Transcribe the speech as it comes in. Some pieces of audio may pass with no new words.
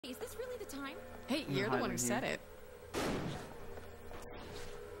Is this really the time? Hey, you're the one who said it.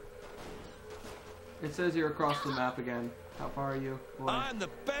 It says you're across the map again. How far are you? Boy. I'm the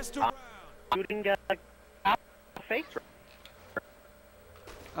best around. Shooting face.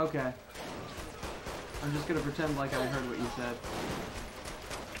 Okay. I'm just gonna pretend like I heard what you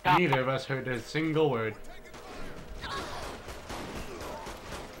said. Neither of us heard a single word.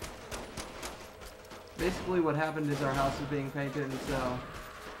 Basically what happened is our house is being painted, and so...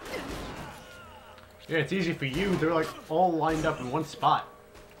 Yeah, it's easy for you. They're like all lined up in one spot.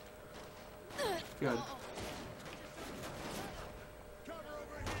 Good.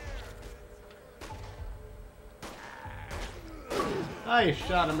 I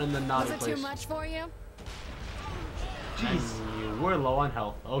shot him in the naughty Was it place. too much for you? Jeez. We're low on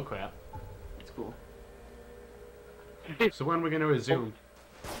health. Oh crap. It's cool. So when are we gonna resume?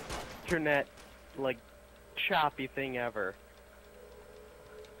 Internet, like, choppy thing ever.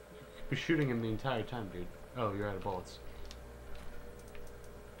 We're shooting him the entire time, dude. Oh, you're out of bullets.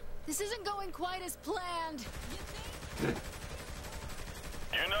 This isn't going quite as planned. You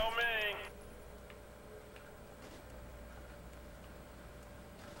know me.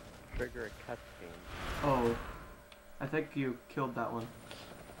 Trigger a cutscene. Oh. I think you killed that one.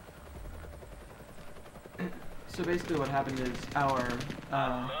 So basically what happened is our,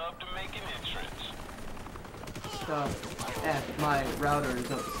 Love to make an entrance. stuff at my router is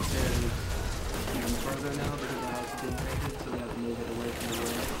upstairs even further now because the house is being painted, so they have to move it away from the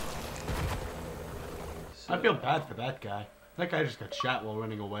room. So, I feel bad for that guy. That guy just got shot while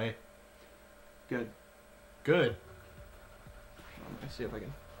running away. good. Good. Let's see if I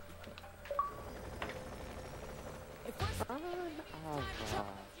can.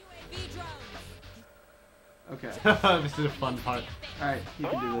 Okay. This is a fun part. Alright, you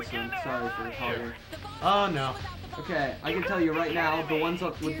can do this one. Sorry for hogging. Oh no. Okay, I can tell you right now, the ones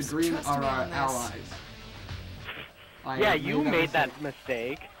up with the green are our allies. Yeah, you made that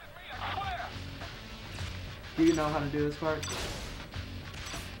mistake. Do you know how to do this part?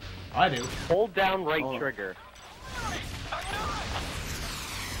 I do. Hold down right Oh. trigger.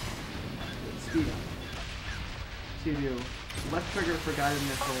 Speed up. So you do left trigger for guided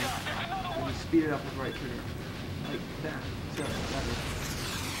missile, and you speed it up with right trigger. Like that. So, that is.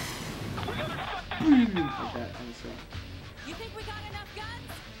 Like that kind of stuff. You think we got enough guns?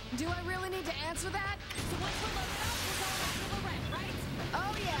 Do I really need to answer that? So once we're loaded up, we're going after the red, right?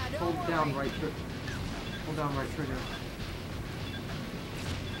 Oh yeah, don't Hold worry. down right trigger. Hold down right trigger.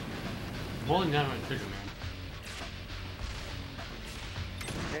 Holding down my trigger,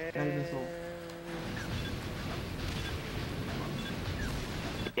 man. Guided missile.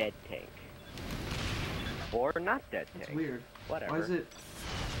 Dead tank. Or not dead That's tank. weird. Whatever. Why is it?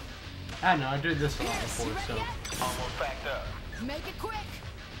 I know, I did this a lot before, so. Almost backed up. Make it quick.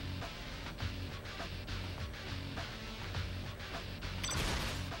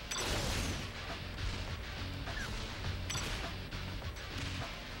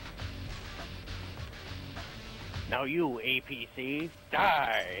 Now you, APC,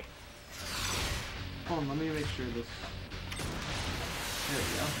 die! Hold on, let me make sure this. There we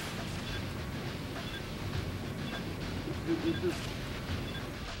go.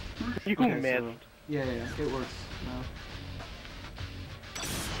 You Okay, missed. so, yeah, it works now.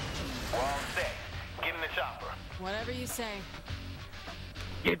 We're all set. Get in the chopper. Whatever you say.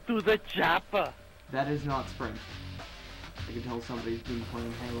 Get to the chopper! That is not sprint. I can tell somebody's been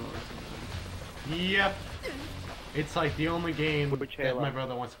playing Halo or something. Yep. It's like the only game Which that Halo? my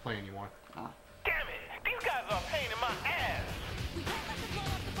brother wants to play anymore. Ah. Damn it! These guys are a pain in my ass. We can't let them blow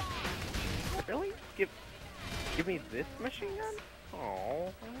up the bomb. Really? Give me this machine gun? Oh,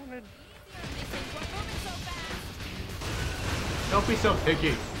 I wanted... They think we're moving so fast. Don't be so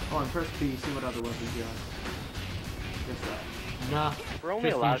picky. Oh, and press B, see what other weapons you have. Just that. Nah. We're only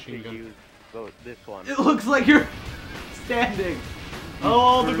just the allowed to machine gun. use this one. It looks like you're standing! Oh,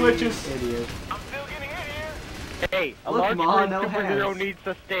 all the Free glitches. Idiot. I'm still getting hit here. Hey, a Look, large Ma, green no superhero hands. needs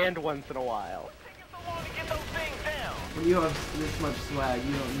to stand once in a while. Taking so long to get those things down. When you have this much swag,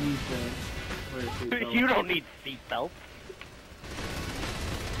 you don't need to wear a seatbelt. You don't need seatbelts.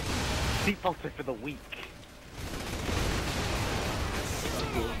 Seatbelts are for the weak.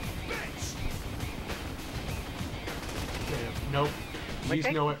 Nope. Like,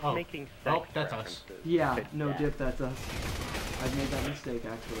 He's nowhere. Oh. making Oh, sex that's us. references. Yeah, It's no that. dip, that's us. I've made that mistake,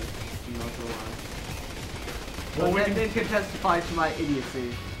 actually. I'm not gonna lie. Well, But then can testify to my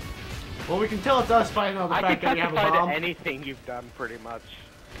idiocy. Well, we can tell it's us by the I fact can that we have a testify bomb. to anything you've done, pretty much.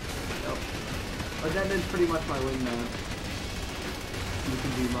 Nope. But then it's pretty much my wingman. You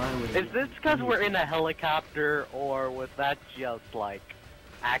can be my wingman. Is this because we're in a helicopter, or was that just like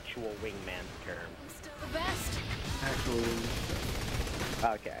actual wingman term. Still the best. Actually,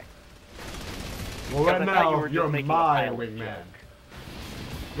 Okay. Well, Because right I thought you now, were just you're making a my pilot wingman.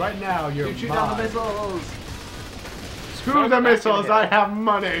 joke. Right now, you're shoot down the my. missiles. Screw Nope, the not missiles, gonna I hit. have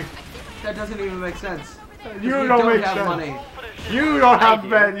money. That doesn't even make sense. You We don't make have sense. money. You don't have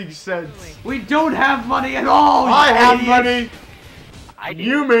do. any sense. We don't have money at all. you I have idiots. money. I do.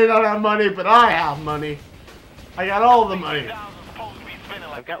 You may not have money, but I have money. I got all the money.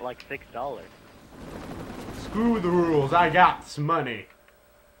 I've got like $6. Screw the rules, I got some money.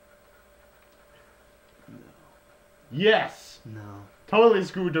 Yes. No. Totally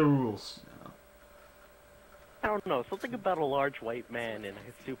screwed the rules. I don't know, something about a large white man in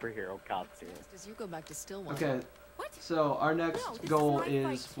a superhero costume. As you go back to Stillwater. Okay. What? So our next No, this is goal my fight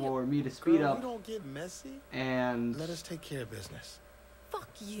is too. for me to speed Girl, up we don't get messy. and Let us take care of business. Fuck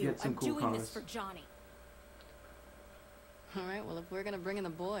you. Get some I'm cool doing this cars. for Johnny. All right. Well, if we're gonna bring in the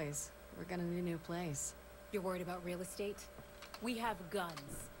boys, we're gonna need a new place. You're worried about real estate? We have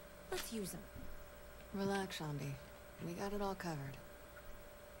guns. Let's use them. Relax, Shambi. We got it all covered.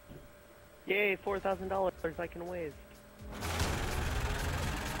 Yay, $4,000 I can waste.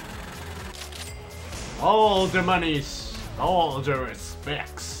 All the monies, all the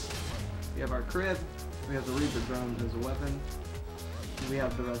respects. we have our crib. We have the Reaper drones as a weapon. And we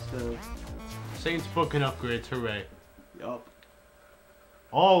have the rest of. Saints Book and upgrades, hooray. Yup.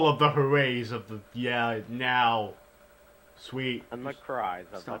 All of the hoorays of the, yeah, now. Sweet. And the cries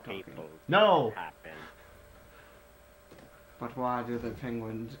of Stop the talking. people. No. Happen. But why do the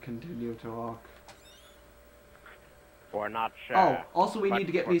penguins continue to walk? We're not sure. Oh, also we but need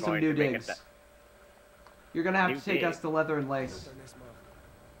to get we're me some going new to make it digs. that- You're gonna have New to take us digs. to Leather and Lace.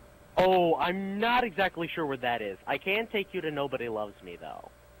 Oh, I'm not exactly sure where that is. I can take you to Nobody Loves Me, though.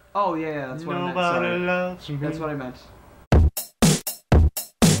 Oh yeah, that's what Nobody I meant. Sorry. loves me. That's what I meant.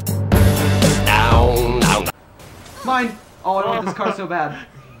 Mine! Oh, I want this car so bad.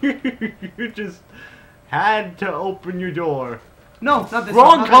 You just had to open your door. No, not this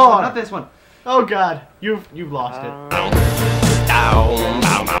Wrong one. car. Not this one. Oh god, you've lost it.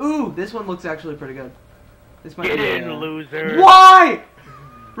 Ooh, this one looks actually pretty good. This might Get be in, loser. Why?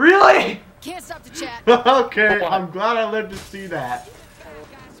 Really? Can't stop to chat. Okay, I'm glad I lived to see that.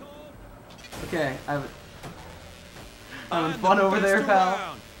 Okay, I'm having fun over there,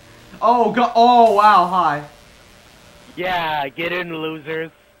 pal. Oh god! Oh wow! Hi. Yeah, get in,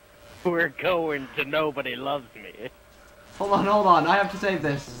 losers. We're going to Nobody Loves Me. Hold on. I have to save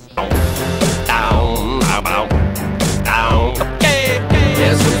this.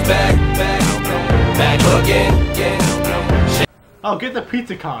 Guess who's back again. Oh, get the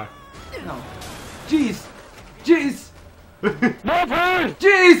pizza car. No. Jeez. Movers!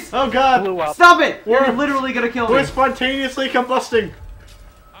 Jeez! Oh god, Blew up. Stop it! You're We're- literally gonna kill we're me. spontaneously combusting.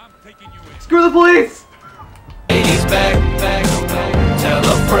 Screw the police! Ladies back. Tell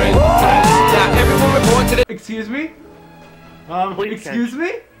a friend. Now everyone report to the. Excuse me? Please, Excuse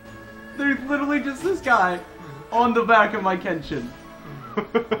me? There's literally just this guy on the back of my Kenshin.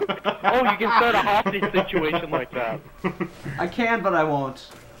 Oh, you can start a hostage situation like that. I can, but I won't.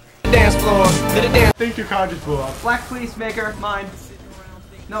 Dance floor. To the dance. I think your car just blew up. Black police maker, mine.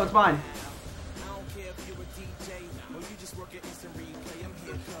 No, it's mine.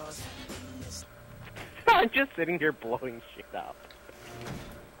 I'm just sitting here blowing shit up.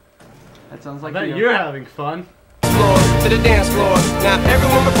 That sounds I like bet you. you're having fun. Floor. To the dance floor. Now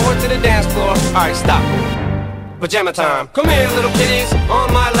everyone report to the dance floor. Alright, stop. Pajama time. Come here, little kitties,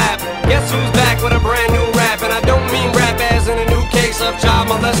 on my lap. Guess who's back with a brand new rap? And I don't mean rap as in a new case of child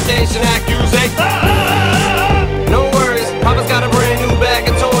molestation accusation. No worries, Papa's got a brand new bag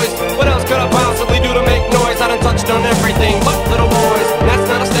of toys. What else could I possibly do to make noise? I done touched on everything but little boys. That's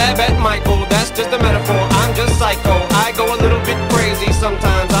not a stab at Michael, that's just a metaphor. I'm just psycho, I go a little bit crazy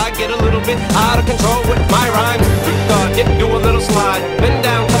sometimes. I get a little bit out of control with my rhymes. God, do a little slide, bend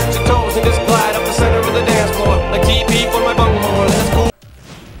down, touch your toes, and just glide up the center of the dance floor. Like TP for my bunghole, that's cool.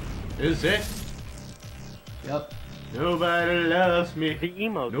 Is it? Yep. Nobody loves me. The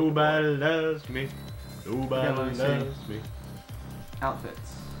emote. Nobody loves me. Yeah, let Nobody me see. loves me.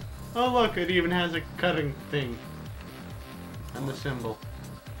 Outfits. Oh look, it even has a cutting thing. And the symbol.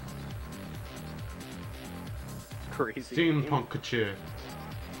 Crazy. Steampunk couture.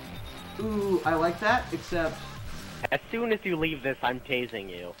 Ooh, I like that, except... As soon as you leave this, I'm tasing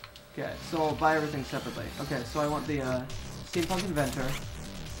you. Okay, so I'll buy everything separately. Okay, so I want the Steampunk Inventor.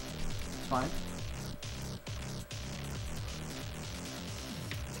 It's fine.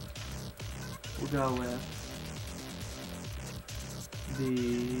 We'll go with the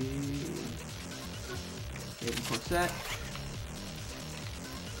Raven Corset.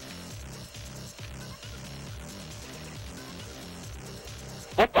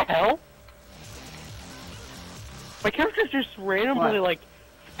 hell? My character just randomly, What? like,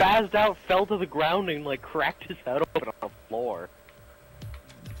 spazzed out, fell to the ground, and, like, cracked his head open on the floor.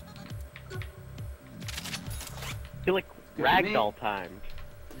 He, like, Good to me. ragdoll timed.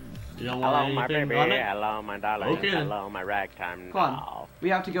 You don't want Hello, my anything baby. on it? Hello, my darling. Okay, then. Hello, my ragtime Come on. doll. We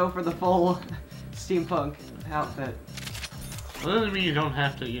have to go for the full steampunk outfit. Well, that doesn't mean you don't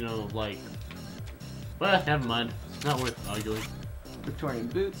have to, you know, like... Well, never mind. It's not worth arguing. Victorian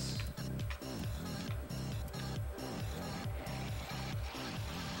boots.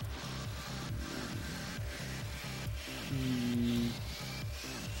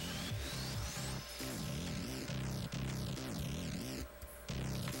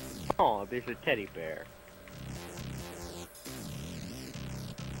 Oh, there's a teddy bear.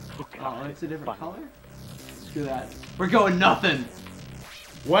 Oh, Oh, God. it's a different Fun. color? Screw that. We're going nothing!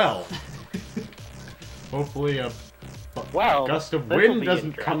 Well, hopefully a Well, gust of this'll wind be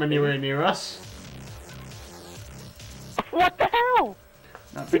doesn't come interesting. anywhere near us. What the hell?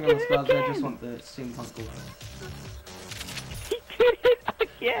 Nothing on the spells, I just want the steampunk look. He did it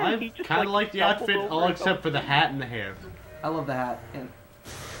again. I He just, kind of like the stumbled outfit, over all and except for the hat and the hair. I love the hat. And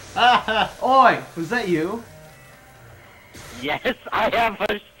Ah! Oi! Was that you? Yes, I have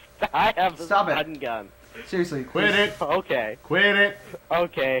a Stop it. stun gun. Seriously. Quit it! Okay, Quit it!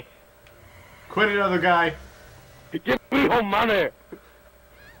 okay. Quit it, other guy! Give me your money.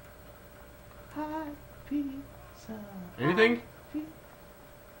 Hot pizza. Anything?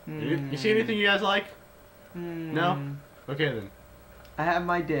 You see anything you guys like? No? Okay then. I have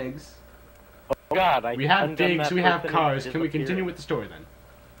my digs. Oh God, I We have undone digs, that we have person cars. and Can we continue disappeared. with the story then?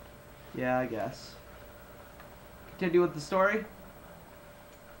 Yeah, I guess. Continue with the story?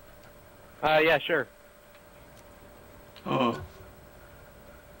 Yeah, sure. I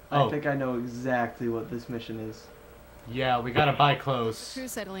Oh, think I know exactly what this mission is. yeah, we gotta buy clothes. True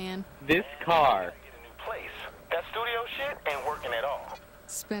settling in. This car. Get a new place. That studio shit ain't working at all.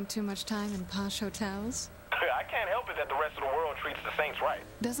 Spent too much time in posh hotels? I can't help it that the rest of the world treats the Saints right.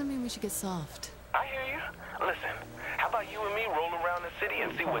 Doesn't mean we should get soft. I hear you. Listen, how about you and me roll around the city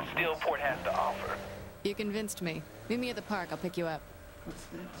and see what Steelport has to offer? You convinced me. Meet me at the park, I'll pick you up. What's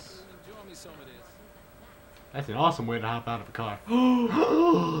this? That's an awesome way to hop out of a car.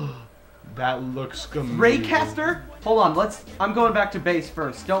 That looks amazing. Raycaster? Hold on, I'm going back to base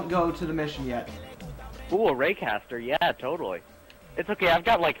first. Don't go to the mission yet. Ooh, a Raycaster. Yeah, totally. It's okay. I've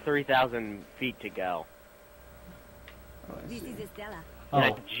got like 3,000 feet to go. Oh, I This see. is Estella. Oh,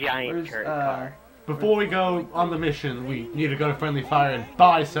 That giant Where's, turret car. before we go on the mission, we need to go to Friendly Fire and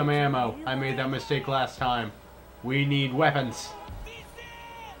buy some ammo. I made that mistake last time. We need weapons.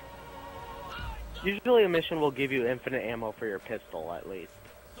 Usually a mission will give you infinite ammo for your pistol, at least.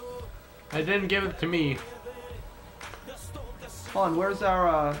 They didn't give it to me. Hold on, where's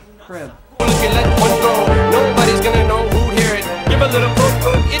our, crib? If you let one go, nobody's gonna know who'd hear it. Give a little poop,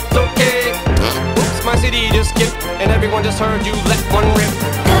 poop, it's okay. Oops, my CD just skipped, and everyone just heard you let one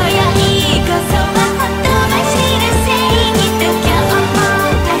rip.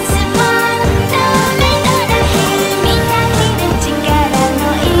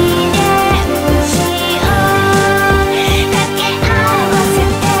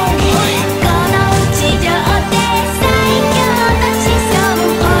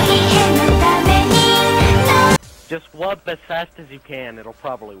 Just wub as fast as you can. It'll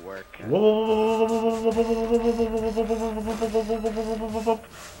probably work. Try to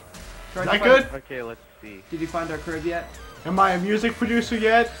That find- good? Okay, let's see. Did you find our crib yet? Am I a music producer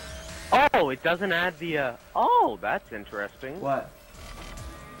yet? Oh, it doesn't add the, Oh, that's interesting. What?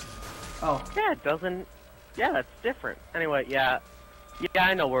 Oh. Yeah, it doesn't... Yeah, that's different. Anyway, yeah. Yeah,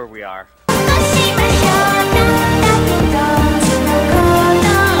 I know where we are.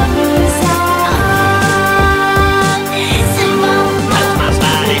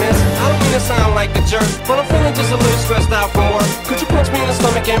 I don't mean to sound like a jerk, but I'm feeling just a little stressed out from work. Could you punch me in the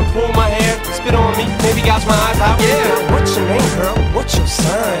stomach and pull my hair? Spit on me, maybe gouge my eyes out? Yeah. What's your name, girl? What's your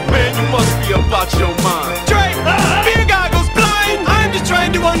sign? Man, you must be about your mind. Drake! Beer goggles blind! I'm just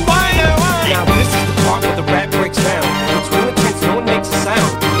trying to unwind. Now this is the part where the rap breaks down. It's real intense, no one makes a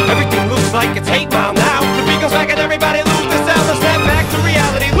sound. Everything looks like it's 8 Mile.